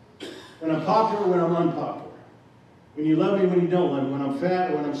 When I'm popular, when I'm unpopular. When you love me, when you don't love me. When I'm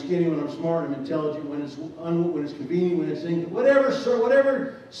fat, when I'm skinny, when I'm smart, I'm intelligent, when it's convenient, when it's income. Whatever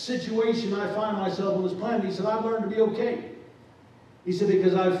situation I find myself on this planet, he said, I've learned to be okay. He said,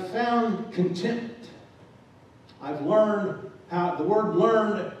 because I've found contentment. I've learned how, the word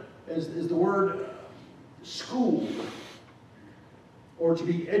learned is the word school, or to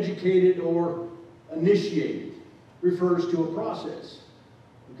be educated or initiated, refers to a process.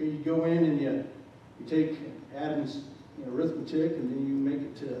 Okay, you go in and you take Adam's arithmetic, and then you make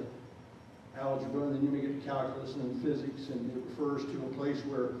it to algebra, and then you make it to calculus and then physics, and it refers to a place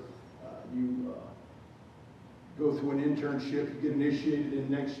where you go through an internship, you get initiated, and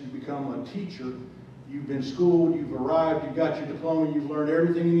next you become a teacher. You've been schooled, you've arrived, you've got your diploma, you've learned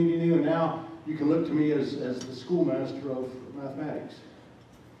everything you need to know, and now you can look to me as the schoolmaster of mathematics.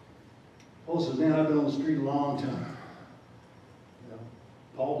 Paul says, man, I've been on the street a long time. You know,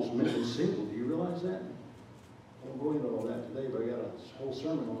 Paul was mentally single. Do you realize that? I won't go into all that today, but I got a whole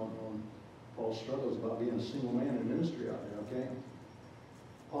sermon on Paul's struggles about being a single man in ministry out there, okay?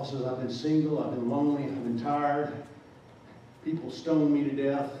 Paul says, I've been single, I've been lonely, I've been tired. People stoned me to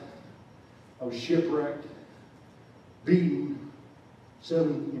death. I was shipwrecked, beaten.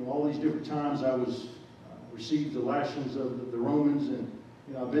 All these different times I was received the lashings of the Romans, and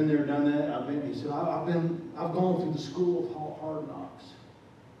I've been there, done that. He said, I've gone through the school of hard knocks.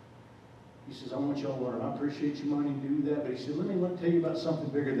 He says, I want y'all to learn. I appreciate you money to do that, but he said, let me tell you about something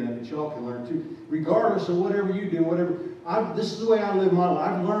bigger than that y'all can learn too. Regardless of whatever you do, this is the way I live my life.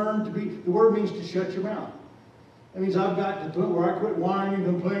 I've learned to be. The word means to shut your mouth. That means I've got to the point where I quit whining,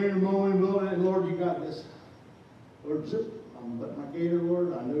 complaining, and moaning, blowing, and Lord, you got this. Lord, zip. I'm letting my gator,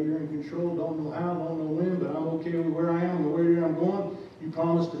 Lord. I know you're in control. Don't know how, don't know when, but I'm okay with where I am and where I'm going. You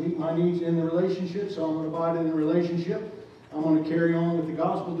promised to meet my needs in the relationship, so I'm going to abide in the relationship. I'm going to carry on with the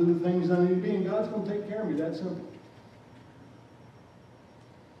gospel, do the things I need to be, and God's going to take care of me. That's simple.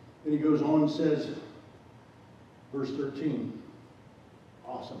 Then he goes on and says, verse 13,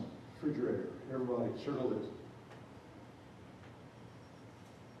 awesome, refrigerator, everybody, circle this.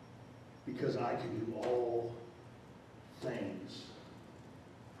 Because I can do all things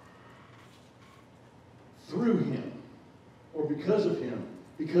through him or because of Him,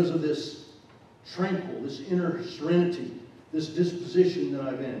 because of this tranquil, this inner serenity, this disposition that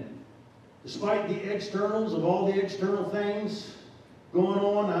I'm in. Despite the externals of all the external things going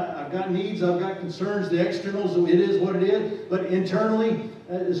on, I've got needs, I've got concerns. The externals, it is what it is. But internally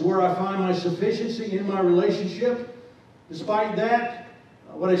is where I find my sufficiency in my relationship. Despite that,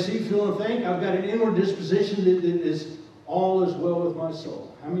 what I see, feel, and think, I've got an inward disposition that is all is well with my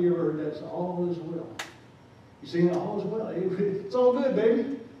soul. How many of you ever heard that? It's all is well. You sing all is well. It's all good,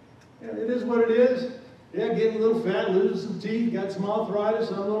 baby. Yeah, it is what it is. Yeah, getting a little fat, losing some teeth, got some arthritis,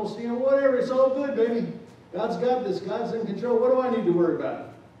 I'm a little skin, whatever. It's all good, baby. God's got this. God's in control. What do I need to worry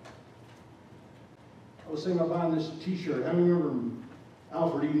about? I was thinking about buying this T-shirt. How many remember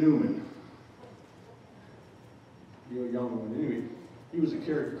Alfred E. Newman? You're a young one. Anyway, he was a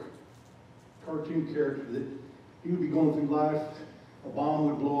character, cartoon character that he would be going through life. A bomb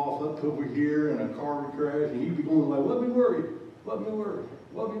would blow off up over here, and a car would crash, and he'd be going like, "What be worried? What be worried?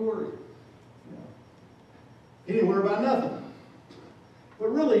 What be worried?" He didn't worry about nothing.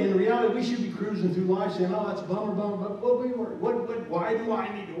 But really, in reality, we should be cruising through life saying, "Oh, that's a bummer, bummer, bummer. What be worried? Why do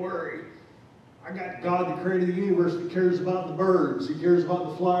I need to worry? I got God that created the universe that cares about the birds. He cares about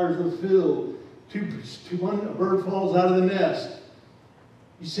the flowers of the field. A bird falls out of the nest.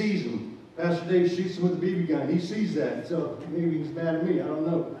 He sees them. Pastor Dave shoots him with a BB gun. He sees that. So maybe he's mad at me. I don't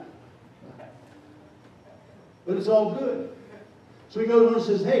know. But it's all good. So he goes on and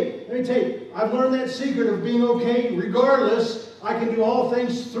says, "Hey, let me tell you, I've learned that secret of being okay regardless. I can do all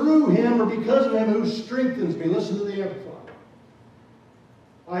things through Him or because of Him who strengthens me." Listen to the Amplified.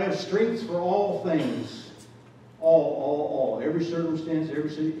 I have strength for all things. All. Every circumstance, every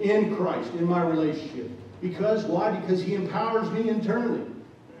situation. In Christ, in my relationship. Because, why? Because He empowers me internally.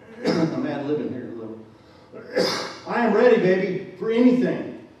 I'm ad-libbing here a little. I am ready, baby, for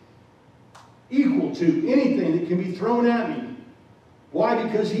anything. Equal to anything that can be thrown at me. Why?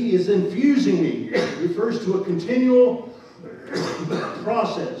 Because He is infusing me. It refers to a continual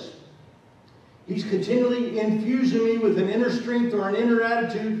process. He's continually infusing me with an inner strength or an inner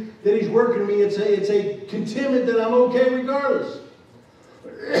attitude that He's working me. It's a contentment that I'm okay regardless.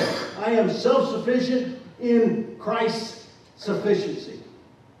 I am self-sufficient in Christ's sufficiency.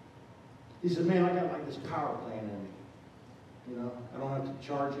 He said, "Man, I got like this power plant in me. You know, I don't have to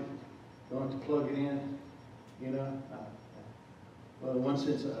charge it. I don't have to plug it in. You know, well, in one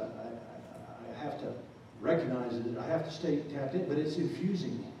sense, I have to recognize it. I have to stay tapped in, but it's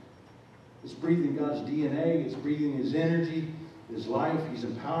infusing me. It's breathing God's DNA. It's breathing His energy, His life. He's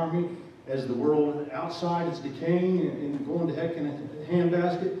empowering me. As the world outside is decaying and going to heck in a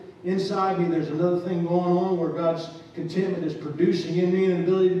handbasket, inside me there's another thing going on where God's contentment is producing in me an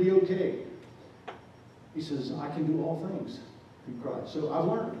ability to be okay. He says, "I can do all things through Christ." So I've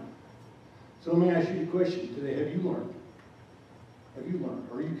learned. So let me ask you the question today. Have you learned? Have you learned?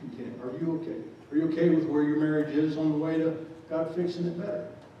 Are you content? Are you okay? Are you okay with where your marriage is on the way to God fixing it better?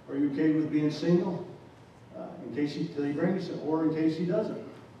 Are you okay with being single? In case He brings you, or in case He doesn't?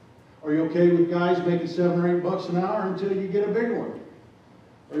 Are you okay with guys making $7 or $8 an hour until you get a bigger one?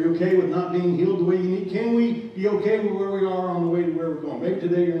 Are you okay with not being healed the way you need? Can we be okay with where we are on the way to where we're going? Maybe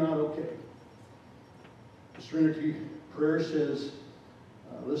today you're not okay. The Serenity Prayer says,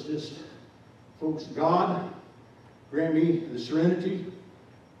 let's just focus. God, grant me the serenity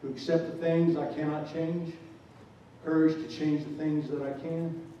to accept the things I cannot change, courage to change the things that I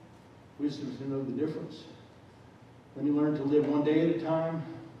can, wisdom to know the difference. Let me learn to live one day at a time,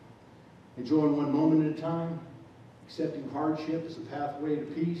 enjoying one moment at a time, accepting hardship as a pathway to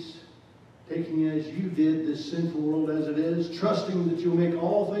peace, taking as you did this sinful world as it is, trusting that you'll make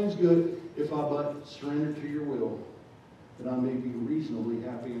all things good if I but surrender to your will, that I may be reasonably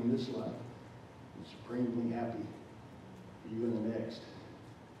happy in this life and supremely happy for you in the next.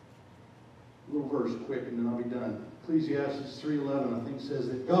 A little verse quick and then I'll be done. Ecclesiastes 3:11 I think says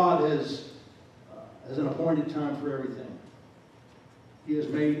that God has an appointed time for everything. He has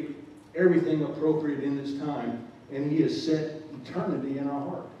made everything appropriate in its time, and He has set eternity in our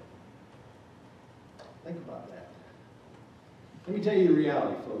heart. Think about that. Let me tell you the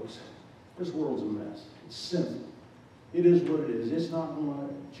reality, folks. This world's a mess. It's sinful. It is what it is. It's not going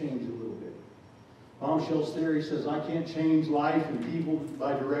to change a little bit. Bombshell's theory says I can't change life and people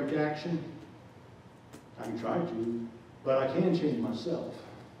by direct action. I can try to, but I can change myself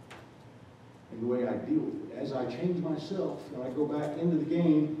and the way I deal with it. As I change myself and I go back into the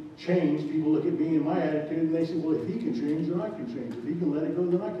game, change, people look at me and my attitude and they say, well, if He can change, then I can change. If He can let it go,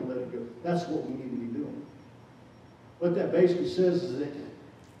 then I can let it go. That's what we need to be doing. What that basically says is that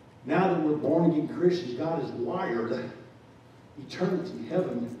now that we're born again Christians, God has wired eternity,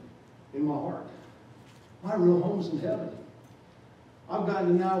 heaven, in my heart. My real home's in heaven. I've gotten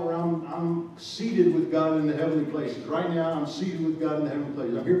to now where I'm seated with God in the heavenly places. Right now, I'm seated with God in the heavenly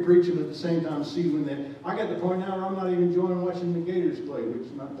places. I'm here preaching, but at the same time, seated in that. I got to the point now where I'm not even enjoying watching the Gators play, which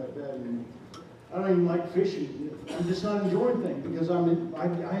is not that bad anymore. I don't even like fishing. I'm just not enjoying things because I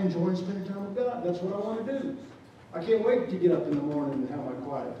enjoy spending time with God. That's what I want to do. I can't wait to get up in the morning and have my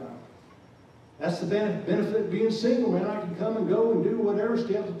quiet time. That's the benefit of being single, man. I can come and go and do whatever,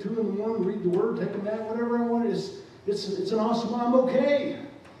 stay up to 2 in the morning, read the Word, take a nap, whatever I want. It's an awesome, I'm okay.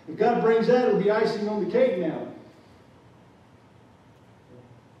 If God brings that, it'll be icing on the cake now.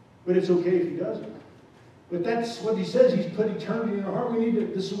 But it's okay if He doesn't. But that's what He says. He's put eternity in our heart. We need to,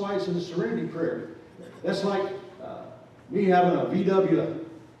 this is why it's in the serenity prayer. That's like me having a VW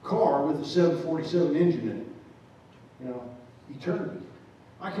car with a 747 engine in it. You know, eternity.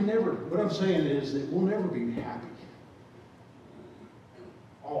 I can never, what I'm saying is that we'll never be happy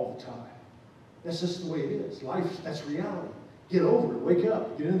all the time. That's just the way it is. Life, that's reality. Get over it. Wake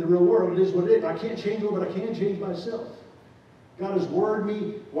up. Get into the real world. It is what it is. I can't change it, but I can change myself. God has wired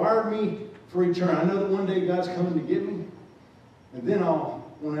me for eternity. I know that one day God's coming to get me, and then I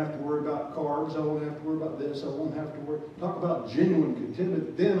won't have to worry about carbs. I won't have to worry about this. I won't have to worry. Talk about genuine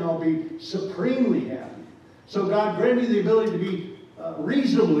contentment. Then I'll be supremely happy. So God grant me the ability to be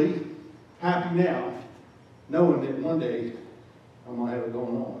reasonably happy now, knowing that one day I'm going to have it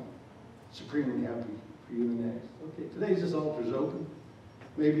going on. Supremely happy for you the next. Okay, today's this altar's open.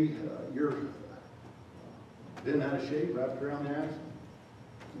 Maybe you're been out of shape, wrapped around the axle,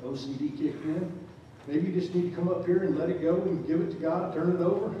 OCD kicked in. Maybe you just need to come up here and let it go and give it to God, turn it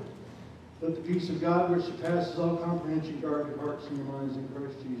over. Let the peace of God, which surpasses all comprehension, guard your hearts and your minds in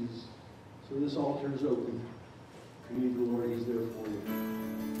Christ Jesus. So this altar is open. If you need the Lord, He's there for you.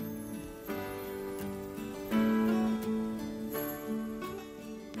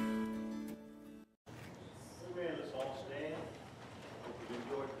 Amen. Let's all stand. Hope you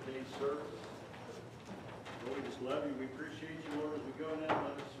enjoyed today's service. Lord, we just love you. We appreciate you, Lord, as we go now.